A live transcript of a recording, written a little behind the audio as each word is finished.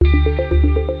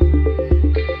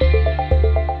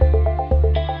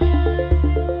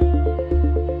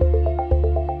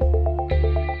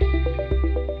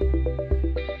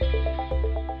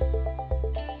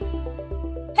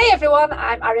everyone.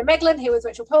 I'm Ari Meglin here with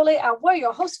Rachel Poley, and we're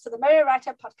your hosts for the Merry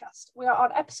Writer podcast. We are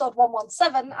on episode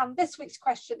 117, and this week's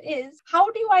question is, how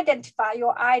do you identify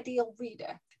your ideal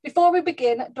reader? Before we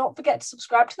begin, don't forget to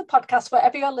subscribe to the podcast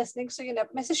wherever you're listening so you never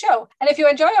miss a show. And if you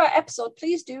enjoy our episode,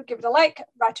 please do give it a like,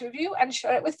 write a review, and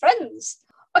share it with friends.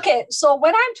 Okay, so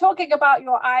when I'm talking about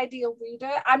your ideal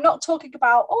reader, I'm not talking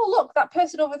about, oh, look, that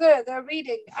person over there, they're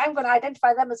reading. I'm going to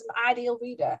identify them as an ideal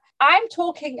reader. I'm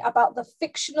talking about the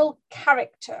fictional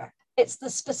character. It's the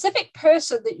specific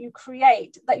person that you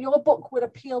create that your book would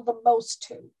appeal the most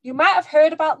to. You might have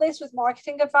heard about this with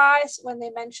marketing advice when they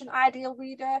mention ideal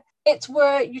reader. It's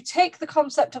where you take the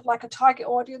concept of like a target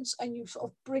audience and you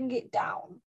sort of bring it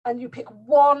down and you pick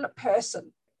one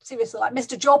person. Seriously, like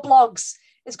Mr. Joe Blogs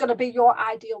is going to be your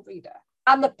ideal reader.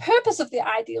 And the purpose of the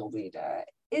ideal reader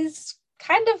is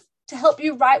kind of to help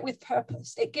you write with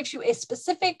purpose. It gives you a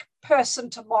specific person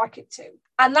to market to.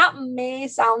 And that may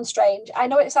sound strange. I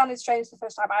know it sounded strange the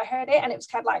first time I heard it, and it was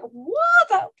kind of like, what?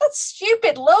 That's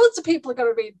stupid. Loads of people are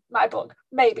going to read my book.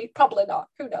 Maybe, probably not.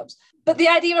 Who knows? But the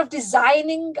idea of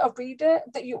designing a reader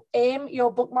that you aim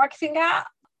your book marketing at,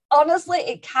 honestly,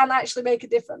 it can actually make a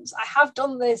difference. I have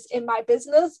done this in my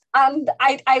business, and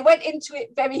I went into it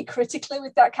very critically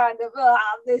with that kind of,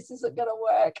 this isn't going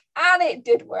to work. And it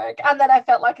did work. And then I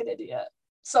felt like an idiot.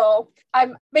 So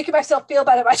I'm making myself feel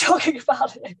better by talking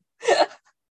about it.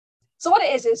 So what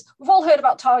it is we've all heard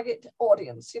about target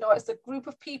audience. You know, it's the group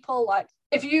of people, like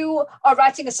if you are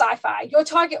writing a sci-fi, your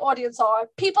target audience are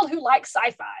people who like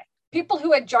sci-fi, people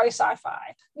who enjoy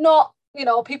sci-fi, not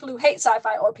people who hate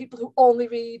sci-fi or people who only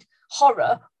read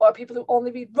horror or people who only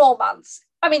read romance.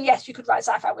 I mean, yes, you could write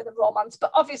sci-fi with a romance,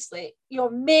 but obviously your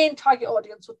main target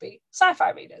audience would be sci-fi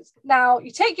readers. Now,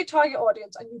 you take your target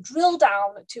audience and you drill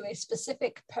down to a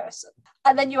specific person.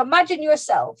 And then you imagine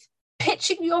yourself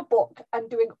pitching your book and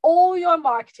doing all your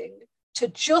marketing to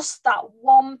just that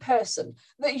one person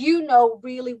that you know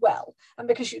really well. And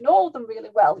because you know them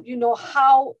really well, you know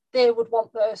how they would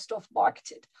want their stuff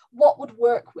marketed, what would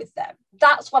work with them.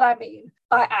 That's what I mean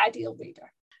by ideal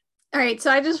reader. All right,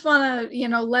 so I just want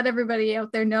to, let everybody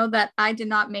out there know that I did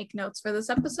not make notes for this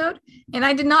episode, and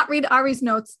I did not read Ari's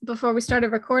notes before we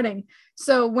started recording.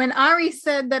 So when Ari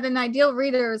said that an ideal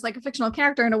reader is like a fictional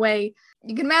character in a way,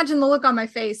 you can imagine the look on my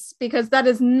face, because that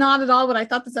is not at all what I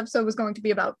thought this episode was going to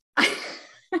be about.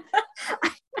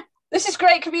 This is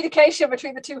great communication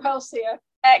between the two hosts here.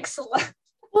 Excellent.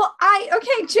 Well,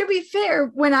 to be fair,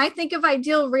 when I think of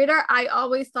ideal reader, I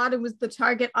always thought it was the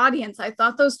target audience. I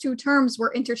thought those two terms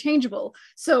were interchangeable.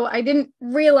 So I didn't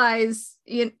realize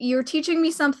you're teaching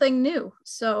me something new.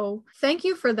 So thank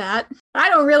you for that. I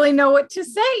don't really know what to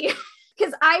say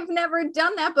because I've never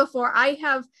done that before.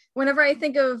 Whenever I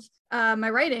think of my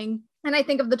writing and I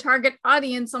think of the target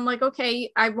audience, I'm like,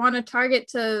 okay, I want to target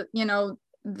to,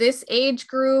 this age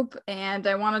group, and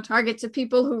I want to target to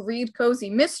people who read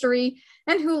cozy mystery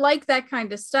and who like that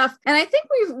kind of stuff. And I think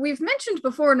we've mentioned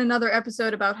before in another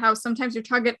episode about how sometimes your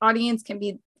target audience can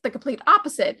be the complete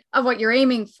opposite of what you're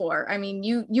aiming for. I mean,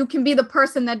 you can be the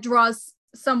person that draws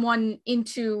someone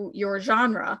into your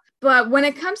genre. But when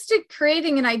it comes to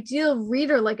creating an ideal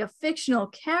reader, like a fictional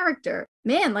character,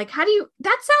 man, like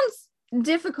that sounds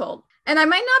difficult. And I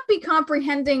might not be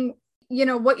comprehending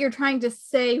what you're trying to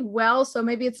say well, so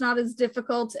maybe it's not as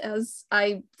difficult as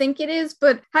I think it is,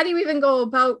 but how do you even go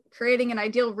about creating an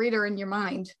ideal reader in your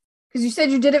mind? Because you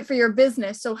said you did it for your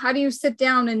business, so how do you sit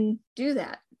down and do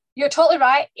that? You're totally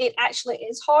right. It actually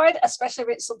is hard, especially if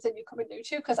it's something you're coming new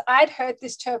to, because I'd heard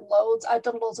this term loads. I'd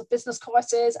done loads of business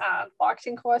courses and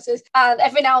marketing courses, and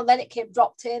every now and then it came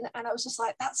dropped in, and I was just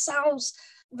like, that sounds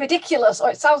ridiculous, or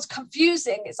it sounds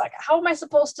confusing. It's like, how am I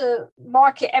supposed to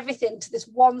market everything to this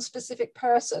one specific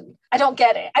person? I don't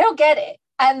get it.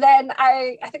 And then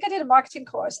I think I did a marketing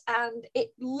course, and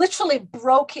it literally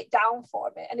broke it down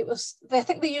for me. And I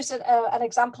think they used an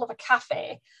example of a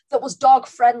cafe that was dog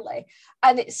friendly,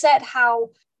 and it said how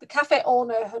the cafe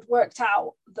owner had worked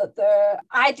out that the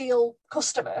ideal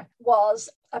customer was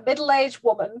a middle-aged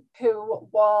woman who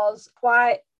was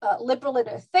quite liberal in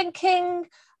her thinking,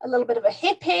 a little bit of a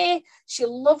hippie. She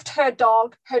loved her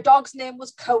dog. Her dog's name was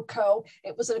Coco.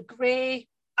 It was a grey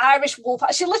Irish wolf.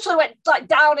 She literally went like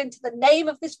down into the name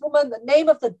of this woman, the name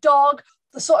of the dog,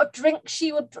 the sort of drink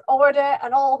she would order,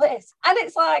 and all this. And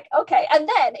it's like, okay. And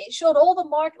then it showed all the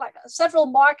several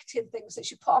marketing things that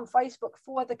she put on Facebook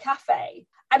for the cafe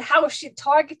and how she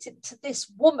targeted to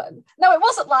this woman. Now, it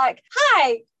wasn't like,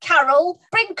 hi, Carol,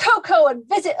 bring Coco and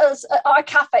visit us at our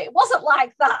cafe. It wasn't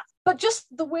like that. But just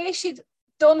the way she'd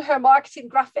done her marketing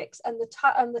graphics and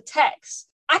the text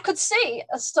I could see,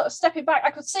 stepping back, I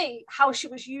could see how she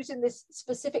was using this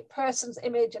specific person's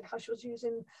image and how she was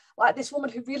using like this woman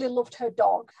who really loved her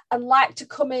dog and liked to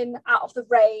come in out of the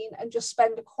rain and just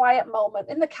spend a quiet moment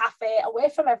in the cafe away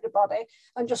from everybody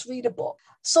and just read a book.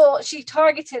 So she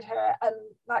targeted her and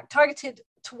like targeted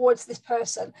towards this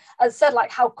person and said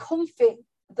like how comfy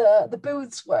the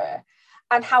booths were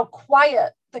and how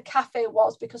quiet the cafe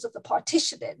was because of the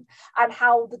partitioning and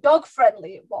how the dog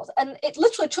friendly it was. And it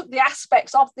literally took the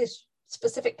aspects of this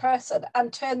specific person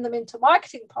and turned them into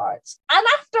marketing parts. And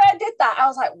after I did that, I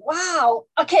was like, wow,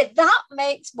 okay, that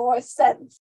makes more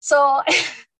sense. So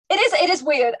it is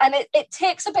weird and it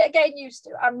takes a bit of getting used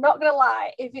to. I'm not going to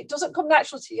lie. If it doesn't come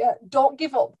natural to you, don't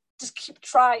give up. Just keep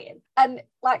trying. And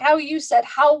like how you said,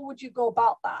 how would you go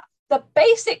about that? The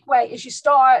basic way is you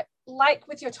start like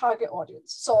with your target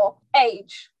audience. So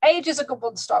age is a good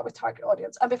one to start with target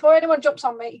audience. And before anyone jumps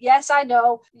on me, yes, I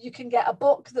know you can get a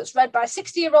book that's read by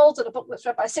 60-year-olds and a book that's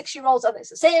read by 6-year-olds and it's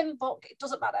the same book. It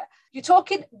doesn't matter. You're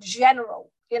talking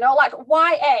general, you know, like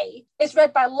YA is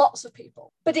read by lots of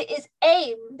people, but it is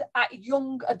aimed at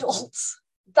young adults.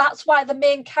 That's why the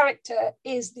main character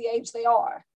is the age they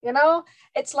are, you know?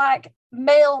 It's like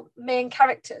male main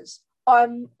characters are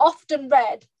often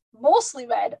mostly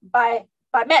read by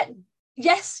men.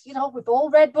 Yes, you know, we've all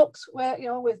read books where, you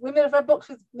know, with women have read books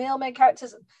with male main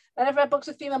characters and men have read books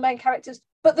with female main characters,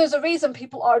 but there's a reason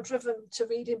people are driven to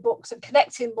reading books and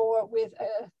connecting more with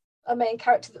a main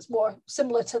character that's more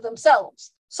similar to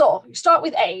themselves. So you start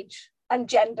with age and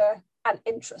gender and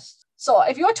interest. So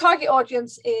if your target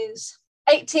audience is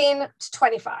 18 to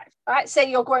 25, right?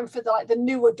 Say you're going for the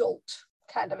new adult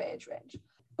kind of age range.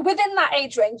 Within that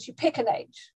age range, you pick an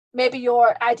age. Maybe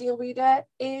your ideal reader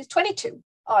is 22.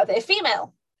 Are they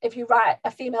female? If you write a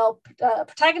female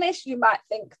protagonist, you might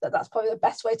think that that's probably the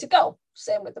best way to go.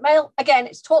 Same with the male. Again,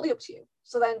 it's totally up to you.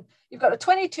 So then you've got a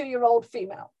 22-year-old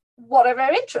female. What are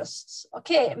her interests?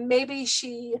 Okay, maybe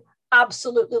she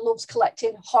absolutely loves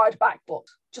collecting hardback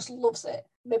books, just loves it.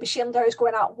 Maybe she enjoys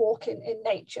going out walking in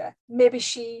nature. Maybe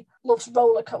she loves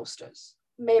roller coasters.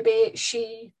 Maybe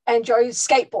she enjoys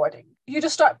skateboarding. You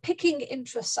just start picking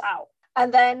interests out.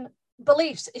 And then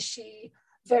beliefs. Is she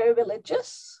very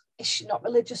religious? Is she not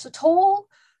religious at all?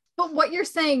 But what you're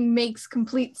saying makes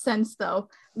complete sense, though.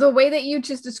 The way that you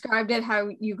just described it, how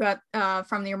you got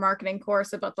from your marketing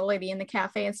course about the lady in the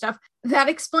cafe and stuff, that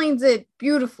explains it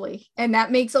beautifully. And that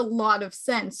makes a lot of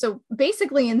sense. So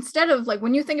basically, instead of like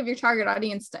when you think of your target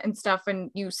audience and stuff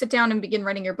and you sit down and begin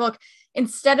writing your book,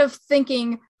 instead of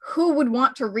thinking who would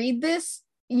want to read this,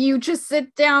 you just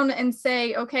sit down and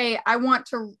say, okay, I want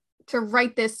to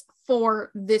write this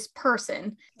for this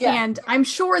person. Yeah. And I'm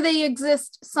sure they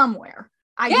exist somewhere.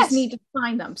 I just need to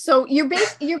find them. So you're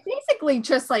basically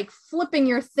just like flipping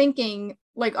your thinking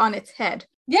like on its head.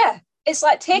 Yeah. It's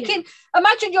like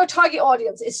imagine your target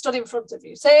audience is stood in front of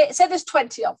you. Say there's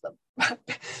 20 of them.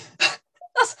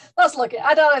 That's lucky.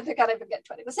 I don't think I'd even get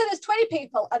 20. But say there's 20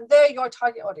 people and they're your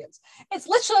target audience. It's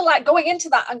literally like going into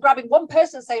that and grabbing one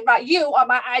person and saying, right, you are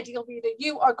my ideal reader.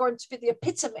 You are going to be the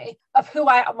epitome of who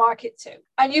I market to.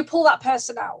 And you pull that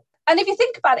person out. And if you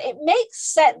think about it, it makes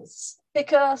sense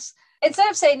because instead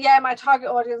of saying, yeah, my target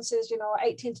audience is,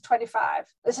 18 to 25,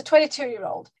 it's a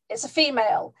 22-year-old, it's a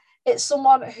female, it's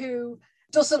someone who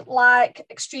doesn't like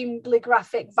extremely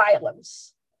graphic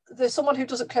violence. There's someone who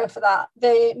doesn't care for that.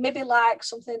 They maybe like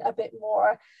something a bit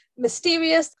more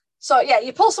mysterious. So yeah,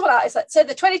 you pull someone out. It's like, say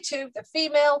they're 22, they're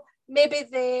female. Maybe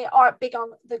they aren't big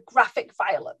on the graphic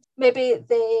violence. Maybe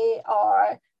they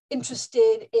are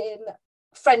interested in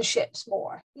friendships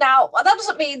more. Now, that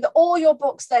doesn't mean that all your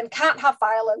books then can't have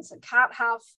violence and can't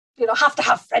have, have to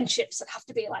have friendships and have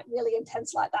to be like really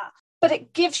intense like that. But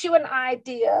it gives you an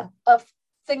idea of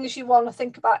things you want to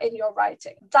think about in your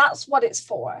writing. That's what it's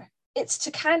for. It's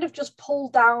to kind of just pull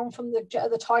down from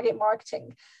the target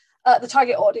marketing, the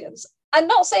target audience. I'm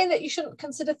not saying that you shouldn't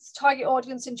consider the target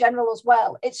audience in general as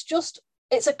well.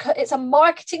 It's a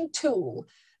marketing tool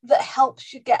that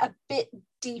helps you get a bit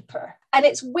deeper. And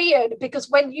it's weird because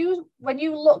when you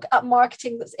look at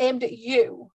marketing that's aimed at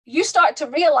you, you start to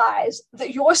realize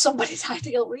that you're somebody's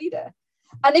ideal reader.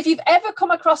 And if you've ever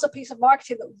come across a piece of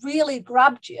marketing that really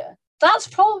grabbed you, that's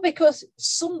probably because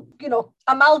some,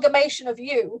 amalgamation of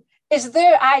you is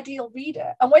their ideal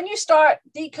reader. And when you start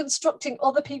deconstructing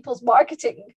other people's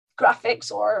marketing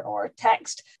graphics or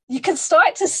text, you can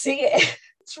start to see it.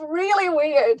 It's really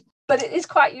weird, but it is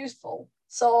quite useful.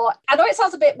 So I know it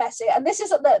sounds a bit messy, and this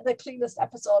isn't the cleanest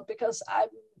episode because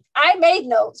I made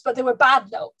notes, but they were bad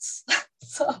notes.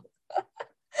 So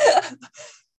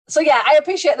yeah, I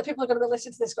appreciate that people are going to be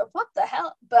listening to this going, what the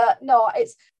hell? But no,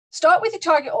 it's start with your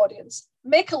target audience,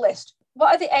 make a list,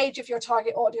 what are the age of your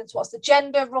target audience? What's the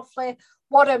gender roughly?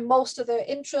 What are most of their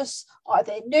interests? Are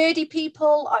they nerdy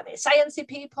people? Are they sciencey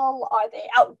people? Are they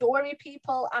outdoory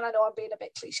people? And I know I'm being a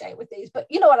bit cliche with these, but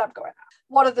you know what I'm going at.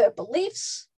 What are their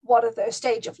beliefs? What are their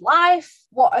stage of life?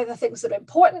 What are the things that are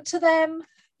important to them?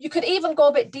 You could even go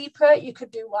a bit deeper. You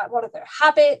could do like, what are their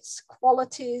habits,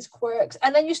 qualities, quirks?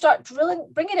 And then you start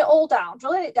bringing it all down,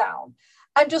 drilling it down,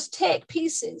 and just take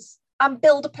pieces and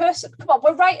build a person. Come on,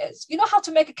 we're writers. You know how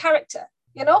to make a character.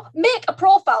 Make a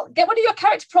profile, get one of your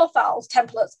character profiles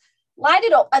templates, line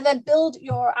it up, and then build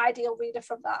your ideal reader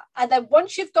from that. And then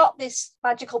once you've got this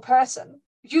magical person,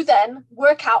 you then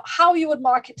work out how you would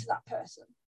market to that person.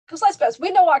 Because let's be honest,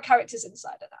 we know our characters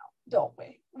inside and out, don't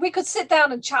we? We could sit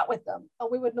down and chat with them and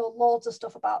we would know loads of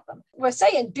stuff about them. We're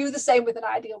saying do the same with an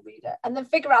ideal reader and then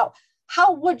figure out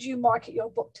how would you market your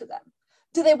book to them?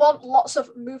 Do they want lots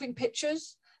of moving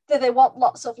pictures? Do they want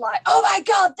lots of like, oh my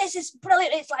God, this is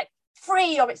brilliant. It's like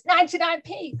free or it's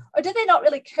 99p, or do they not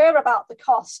really care about the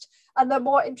cost and they're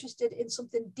more interested in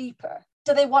something deeper?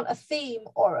 Do they want a theme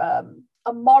or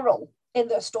a moral in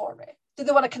their story? Do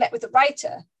they want to connect with the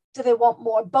writer? Do they want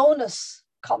more bonus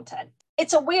content?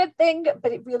 It's a weird thing,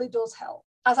 but it really does help.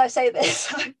 As I say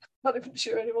this, I'm not even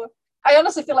sure anymore. I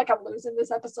honestly feel like I'm losing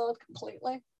this episode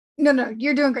completely. No,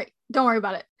 you're doing great. Don't worry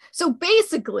about it. So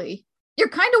basically, you're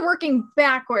kind of working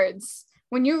backwards.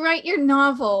 When you write your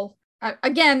novel,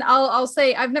 again, I'll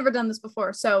say I've never done this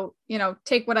before, so,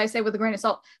 take what I say with a grain of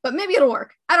salt, but maybe it'll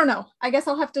work. I don't know. I guess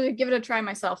I'll have to give it a try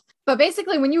myself. But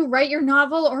basically, when you write your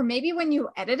novel, or maybe when you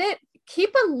edit it,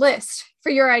 keep a list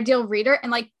for your ideal reader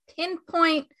and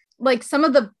pinpoint some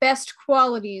of the best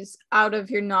qualities out of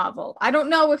your novel. I don't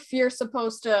know if you're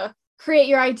supposed to create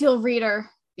your ideal reader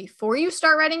before you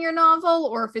start writing your novel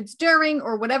or if it's during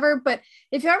or whatever, but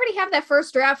if you already have that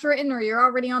first draft written or you're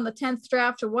already on the 10th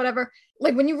draft or whatever,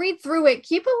 when you read through it,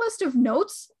 keep a list of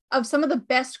notes of some of the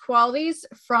best qualities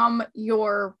from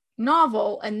your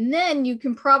novel, and then you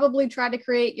can probably try to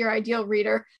create your ideal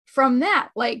reader from that.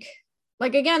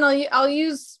 Again, I'll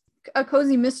use a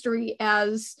cozy mystery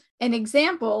as an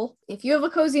example. If you have a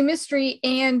cozy mystery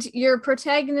and your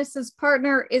protagonist's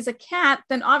partner is a cat,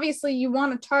 then obviously you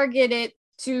want to target it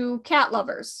to cat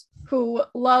lovers who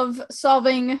love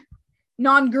solving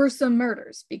non-gruesome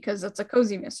murders because it's a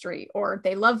cozy mystery, or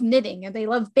they love knitting and they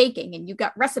love baking and you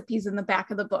got recipes in the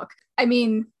back of the book. I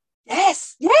mean,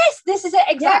 yes, this is it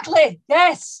exactly. Yeah.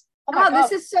 Yes. Oh my God.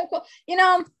 This is so cool.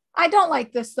 I don't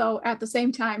like this though at the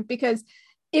same time, because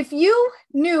if you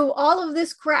knew all of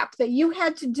this crap that you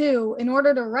had to do in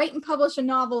order to write and publish a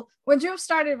novel, would you have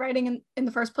started writing in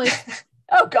the first place?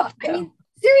 Oh God, no. I mean,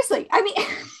 seriously,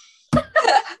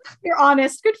 you're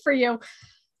honest. Good for you.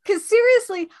 Because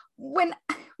seriously, when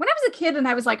I was a kid and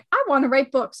I was like, I want to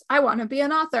write books, I want to be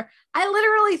an author, I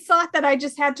literally thought that I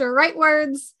just had to write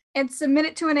words and submit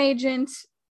it to an agent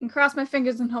and cross my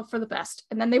fingers and hope for the best,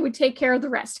 and then they would take care of the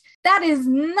rest. That is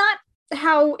not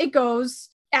how it goes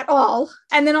at all.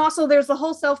 And then also there's the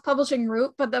whole self-publishing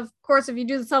route, but of course, if you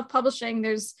do the self-publishing,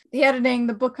 there's the editing,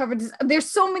 the book cover,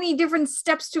 there's so many different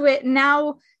steps to it.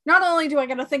 Now, not only do I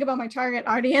got to think about my target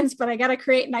audience, but I got to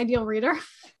create an ideal reader.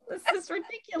 This is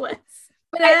ridiculous.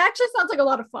 But it actually sounds like a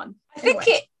lot of fun. I think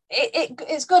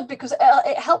it's good because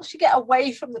it helps you get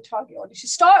away from the target audience. You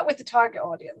start with the target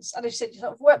audience, and as you said, you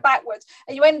sort of work backwards,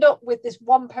 and you end up with this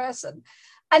one person.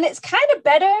 And it's kind of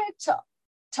better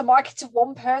to market to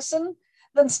one person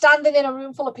than standing in a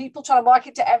room full of people trying to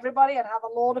market to everybody and have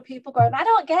a load of people going, I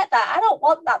don't get that. I don't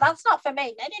want that. That's not for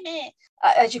me.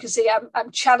 As you can see,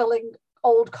 I'm channeling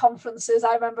old conferences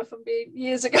I remember from being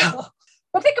years ago.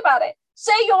 But think about it.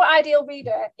 Say your ideal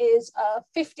reader is a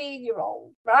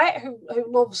 15-year-old, right? Who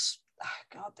loves, oh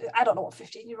God, I don't know what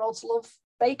 15-year-olds love.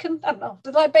 Bacon? I don't know.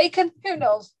 Do they like bacon? Who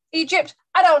knows? Egypt?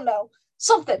 I don't know.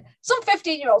 Some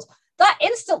 15-year-olds. That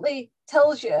instantly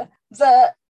tells you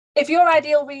that if your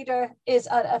ideal reader is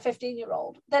a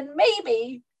 15-year-old, then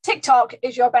maybe TikTok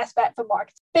is your best bet for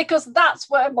marketing, because that's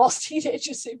where most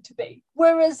teenagers seem to be.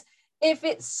 Whereas if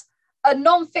it's a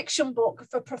non-fiction book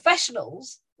for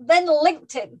professionals, then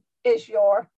LinkedIn is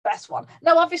your best one.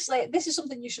 Now, obviously, this is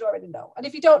something you should already know. And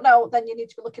if you don't know, then you need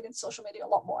to be looking in social media a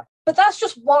lot more. But that's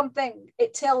just one thing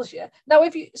it tells you. Now,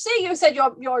 if you said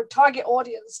your target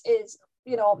audience is,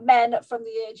 men from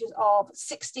the ages of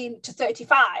 16 to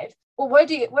 35, well, where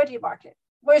do you market?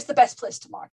 Where's the best place to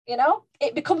market?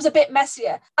 It becomes a bit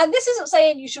messier. And this isn't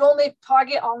saying you should only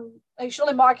market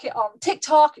on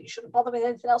TikTok. You shouldn't bother with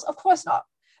anything else. Of course not.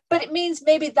 But it means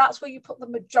maybe that's where you put the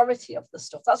majority of the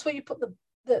stuff. That's where you put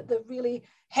the really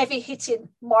heavy hitting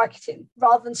marketing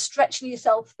rather than stretching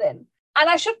yourself thin. And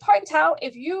I should point out,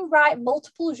 if you write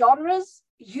multiple genres,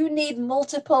 you need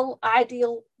multiple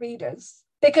ideal readers,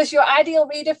 because your ideal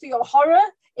reader for your horror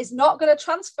is not going to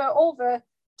transfer over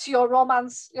to your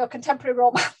romance, your contemporary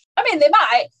romance. I mean, they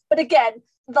might, but again,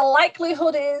 the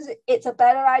likelihood is it's a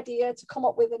better idea to come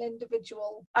up with an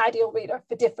individual ideal reader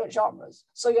for different genres.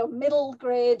 So your middle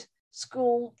grade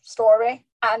school story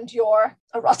and your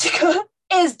erotica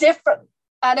is different.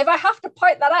 And if I have to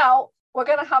point that out, we're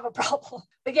going to have a problem.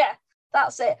 But yeah,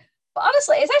 that's it. But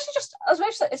honestly, it's actually just, as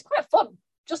Rach said, it's quite fun,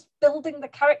 just building the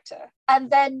character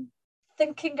and then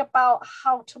thinking about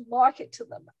how to market to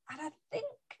them. And I think,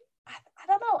 I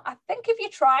don't know, I think if you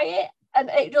try it, and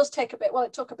it does take a bit, well,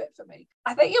 it took a bit for me,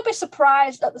 I think you'll be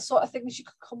surprised at the sort of things you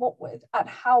could come up with and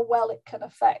how well it can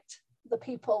affect the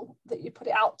people that you put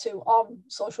it out to on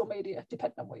social media,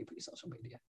 depending on where you put your social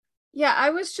media. Yeah, I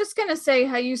was just going to say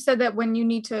how you said that when you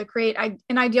need to create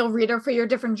an ideal reader for your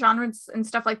different genres and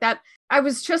stuff like that. I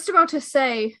was just about to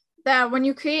say that when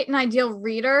you create an ideal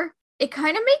reader, it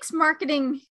kind of makes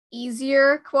marketing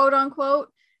easier, quote unquote,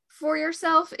 for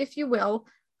yourself, if you will.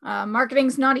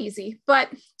 Marketing's not easy, but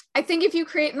I think if you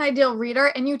create an ideal reader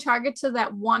and you target to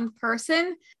that one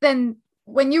person, then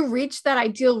when you reach that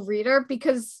ideal reader,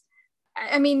 because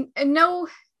I mean, no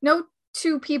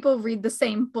two people read the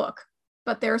same book,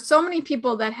 but there are so many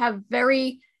people that have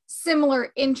very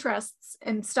similar interests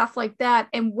and stuff like that.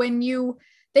 And when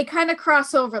they kind of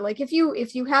cross over, like if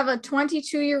you have a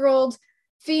 22-year-old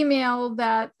female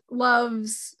that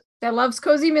loves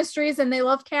cozy mysteries and they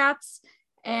love cats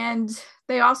and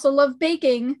they also love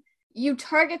baking, you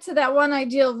target to that one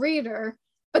ideal reader,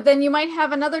 but then you might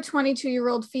have another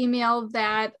 22-year-old female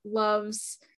that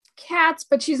loves cats,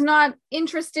 but she's not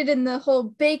interested in the whole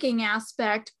baking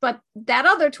aspect. But that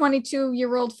other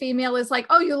 22-year-old female is like,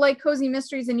 oh, you like cozy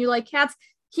mysteries and you like cats?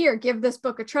 Here, give this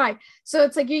book a try. So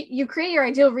it's like you create your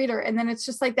ideal reader, and then it's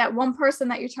just like that one person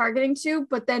that you're targeting to,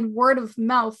 but then word of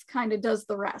mouth kind of does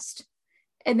the rest.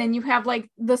 And then you have like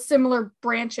the similar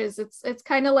branches. It's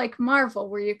kind of like Marvel,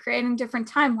 where you're creating different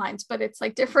timelines, but it's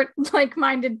like different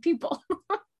like-minded people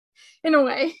in a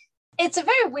way. It's a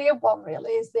very weird one,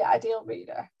 really, is the ideal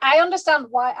reader. I understand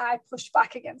why I pushed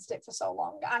back against it for so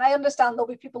long. And I understand there'll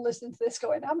be people listening to this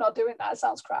going, I'm not doing that, it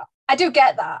sounds crap. I do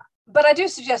get that, but I do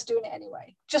suggest doing it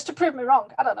anyway, just to prove me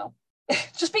wrong. I don't know.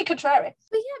 Just be contrary.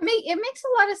 But yeah, it makes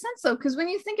a lot of sense, though, because when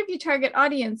you think of your target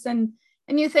audience and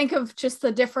you think of just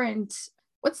the different,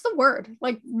 what's the word?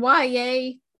 Like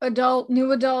YA, adult,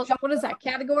 new adult, what is that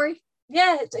category?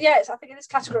 Yeah, I think it is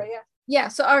category, yeah. Yeah,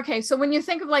 so when you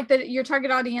think of like your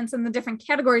target audience and the different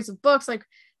categories of books, like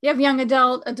you have young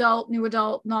adult, new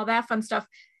adult, and all that fun stuff.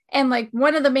 And like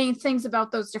one of the main things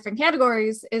about those different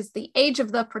categories is the age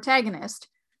of the protagonist.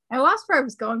 I lost where I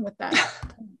was going with that.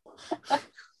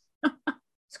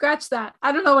 Scratch that.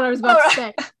 I don't know what I was about to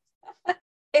say.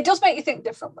 It does make you think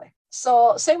differently.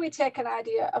 So say we take an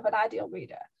idea of an ideal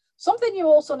reader. Something you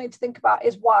also need to think about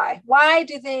is why. Why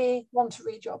do they want to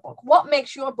read your book? What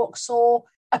makes your book so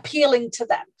appealing to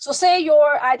them? So say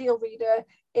your ideal reader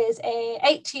is a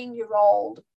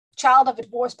 18-year-old child of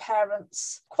divorced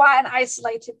parents, quite an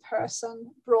isolated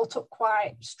person, brought up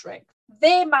quite strict.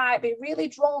 They might be really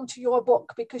drawn to your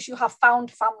book because you have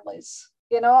found families.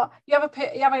 You know, you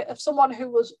have someone who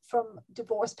was from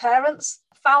divorced parents.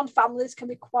 Found families can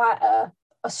be quite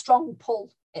a strong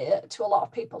pull to a lot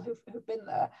of people who've been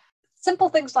there. Simple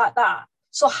things like that.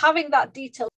 So having that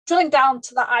detail, drilling down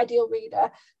to that ideal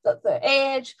reader, that their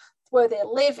age, where they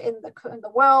live in the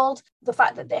world, the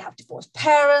fact that they have divorced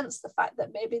parents, the fact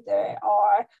that maybe they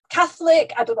are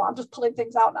Catholic, I don't know, I'm just pulling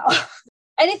things out now.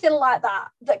 Anything like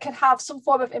that can have some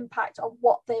form of impact on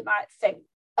what they might think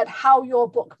and how your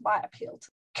book might appeal to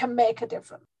them, can make a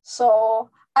difference.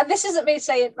 So, and this isn't me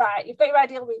saying, right, you've got your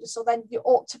ideal reader, so then you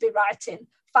ought to be writing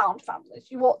found families.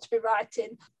 You ought to be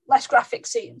writing less graphic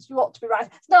scenes. You ought to be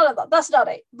writing... No, that's not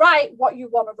it. Write what you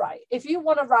want to write. If you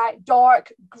want to write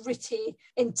dark, gritty,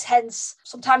 intense,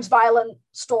 sometimes violent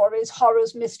stories,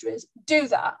 horrors, mysteries, do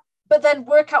that. But then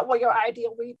work out what your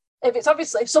ideal reader... If it's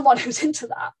obviously someone who's into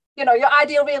that, you know, your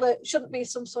ideal reader shouldn't be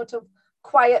some sort of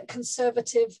quiet,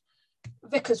 conservative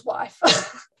vicar's wife.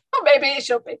 Or maybe it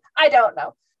should be. I don't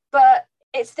know. But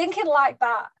it's thinking like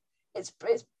that. It's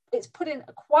putting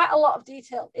quite a lot of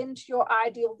detail into your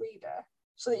ideal reader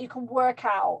so that you can work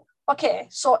out, okay,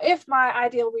 so if my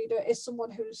ideal reader is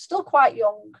someone who's still quite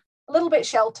young, a little bit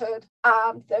sheltered,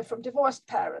 and they're from divorced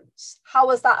parents, how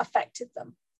has that affected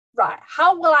them? Right,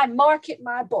 how will I market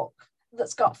my book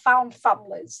that's got found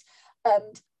families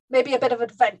and maybe a bit of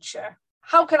adventure?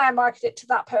 How can I market it to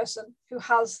that person who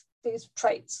has these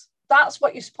traits? That's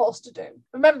what you're supposed to do.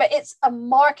 Remember, it's a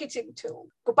marketing tool.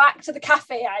 Go back to the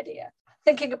cafe idea.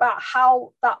 Thinking about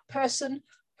how that person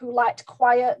who liked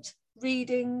quiet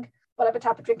reading, whatever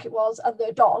type of drink it was, and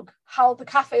their dog, how the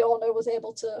cafe owner was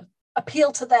able to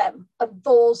appeal to them and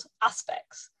those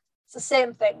aspects. It's the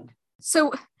same thing.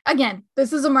 So again,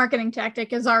 this is a marketing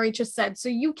tactic, as Ari just said. So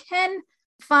you can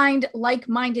find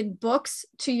like-minded books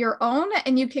to your own,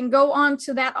 and you can go on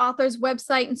to that author's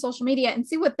website and social media and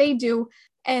see what they do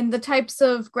and the types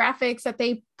of graphics that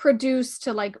they produce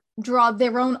to like draw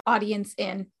their own audience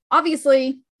in.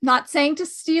 Obviously, not saying to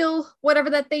steal whatever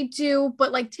that they do,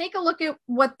 but like take a look at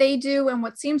what they do and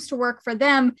what seems to work for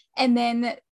them, and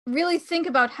then really think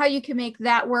about how you can make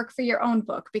that work for your own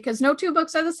book, because no two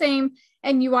books are the same,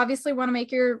 and you obviously want to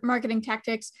make your marketing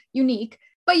tactics unique.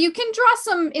 But you can draw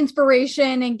some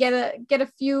inspiration and get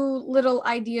a few little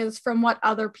ideas from what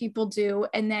other people do.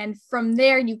 And then from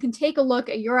there, you can take a look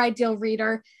at your ideal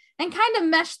reader and kind of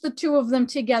mesh the two of them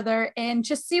together and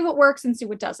just see what works and see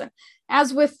what doesn't.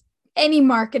 As with any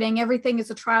marketing, everything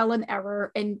is a trial and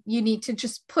error, and you need to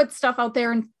just put stuff out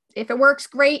there. And if it works,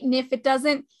 great. And if it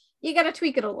doesn't, you got to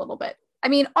tweak it a little bit. I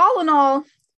mean, all in all,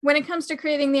 when it comes to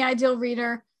creating the ideal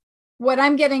reader, what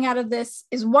I'm getting out of this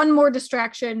is one more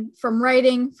distraction from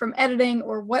writing, from editing,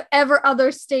 or whatever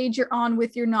other stage you're on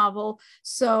with your novel.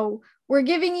 So we're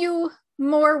giving you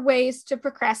more ways to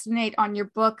procrastinate on your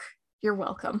book. You're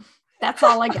welcome. That's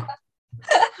all I got.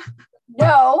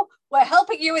 No, we're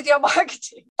helping you with your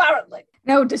marketing, apparently.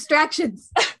 No, distractions.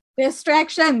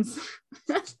 Distractions.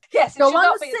 Yes, it Go should on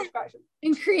not to be a sit distraction.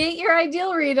 and create your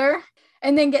ideal reader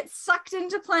and then get sucked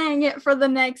into playing it for the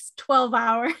next 12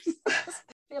 hours.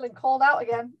 Feeling called out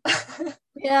again.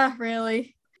 Yeah,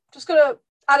 really. Just going to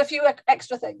add a few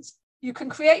extra things. You can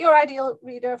create your ideal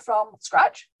reader from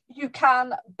scratch. You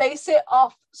can base it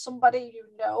off somebody you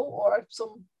know or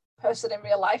some person in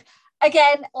real life.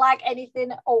 Again, like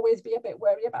anything, always be a bit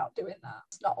wary about doing that.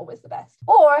 It's not always the best.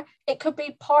 Or it could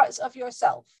be parts of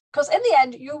yourself, because in the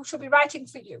end, you should be writing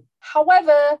for you.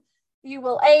 However, you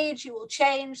will age, you will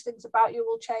change, things about you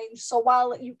will change. So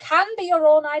while you can be your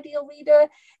own ideal reader,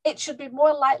 it should be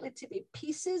more likely to be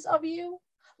pieces of you.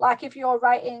 Like if you're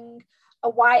writing a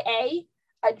YA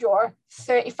and you're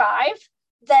 35,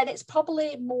 then it's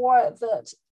probably more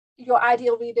that your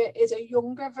ideal reader is a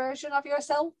younger version of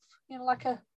yourself, you know, like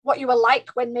what you were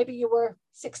like when maybe you were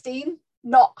 16,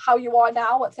 not how you are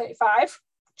now at 35,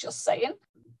 just saying.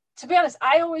 To be honest,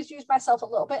 I always use myself a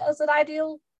little bit as an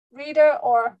ideal reader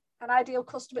or an ideal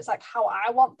customer. It's like how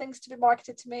I want things to be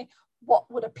marketed to me,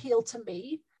 what would appeal to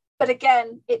me. But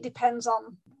again, it depends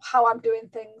on how I'm doing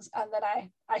things. And then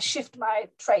I shift my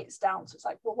traits down. So it's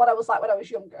like, well, what I was like when I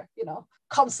was younger, you know,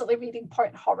 constantly reading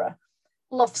point horror,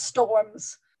 love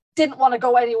storms, didn't want to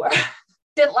go anywhere,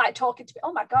 didn't like talking to me.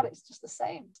 Oh my God, it's just the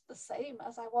same. It's the same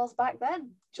as I was back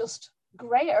then, just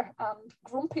grayer and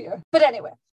grumpier. But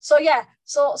anyway, so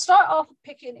start off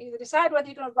picking, either decide whether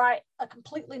you're going to write a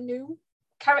completely new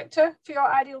character for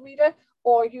your ideal reader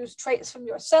or use traits from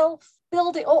yourself.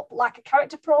 Build it up like a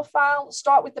character profile.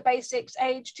 Start with the basics: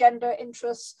 age, gender,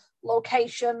 interests,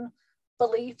 location,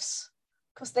 beliefs,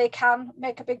 because they can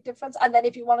make a big difference. And then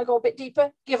if you want to go a bit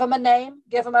deeper, give them a name,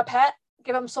 give them a pet,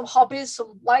 give them some hobbies,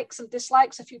 some likes and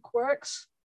dislikes, a few quirks,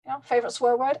 you know, favorite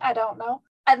swear word, I don't know.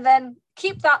 And then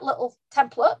keep that little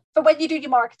template for when you do your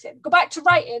marketing. Go back to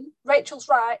writing. Rachel's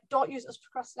right. Don't use it as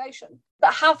procrastination,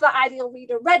 but have that ideal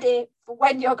reader ready for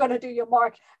when you're going to do your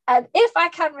mark. And if I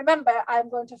can remember, I'm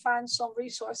going to find some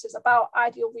resources about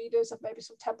ideal readers and maybe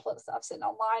some templates that I've seen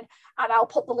online. And I'll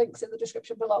put the links in the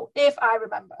description below if I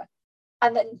remember.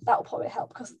 And then that will probably help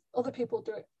because other people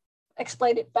do it,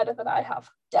 explain it better than I have.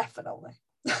 Definitely.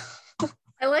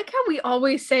 I like how we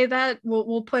always say that.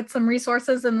 We'll put some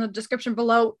resources in the description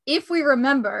below if we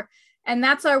remember. And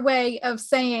that's our way of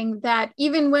saying that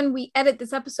even when we edit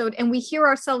this episode and we hear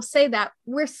ourselves say that,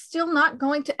 we're still not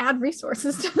going to add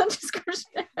resources to the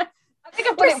description. I think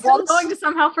I've done it once. Going to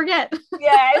somehow forget.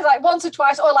 Yeah, it's like once or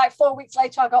twice, or like 4 weeks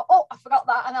later, I go, oh, I forgot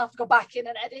that, and I have to go back in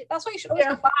and edit. That's why you should always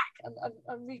go back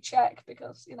and recheck,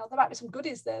 because you know there might be some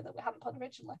goodies there that we hadn't put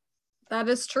originally. That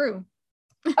is true.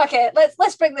 Okay,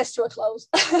 let's bring this to a close.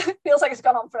 Feels like it's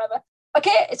gone on forever.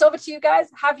 Okay, it's over to you guys.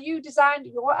 Have you designed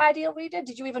your ideal reader?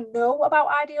 Did you even know about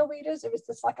ideal readers, or is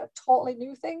this like a totally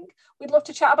new thing? We'd love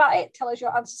to chat about it. Tell us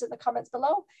your answers in the comments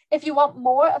below. If you want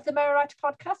more of the Merry Writer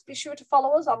podcast, be sure to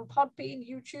follow us on Podbean,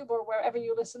 YouTube, or wherever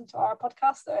you listen to our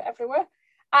podcast. They're everywhere.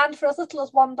 And for as little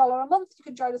as $1 a month, you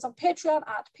can join us on Patreon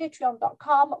at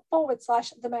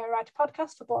patreon.com/The Merry Writer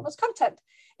Podcast for bonus content.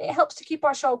 It helps to keep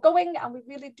our show going, and we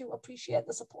really do appreciate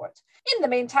the support. In the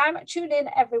meantime, tune in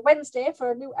every Wednesday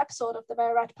for a new episode of The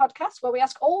Merry Writer Podcast, where we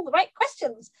ask all the right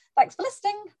questions. Thanks for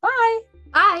listening. Bye.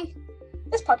 Bye.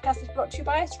 This podcast is brought to you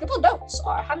by Scribble Notes.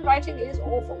 Our handwriting is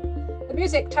awful. The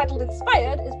music, titled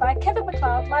Inspired, is by Kevin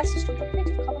MacLeod, licensed under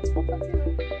Creative Commons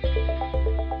 4.0.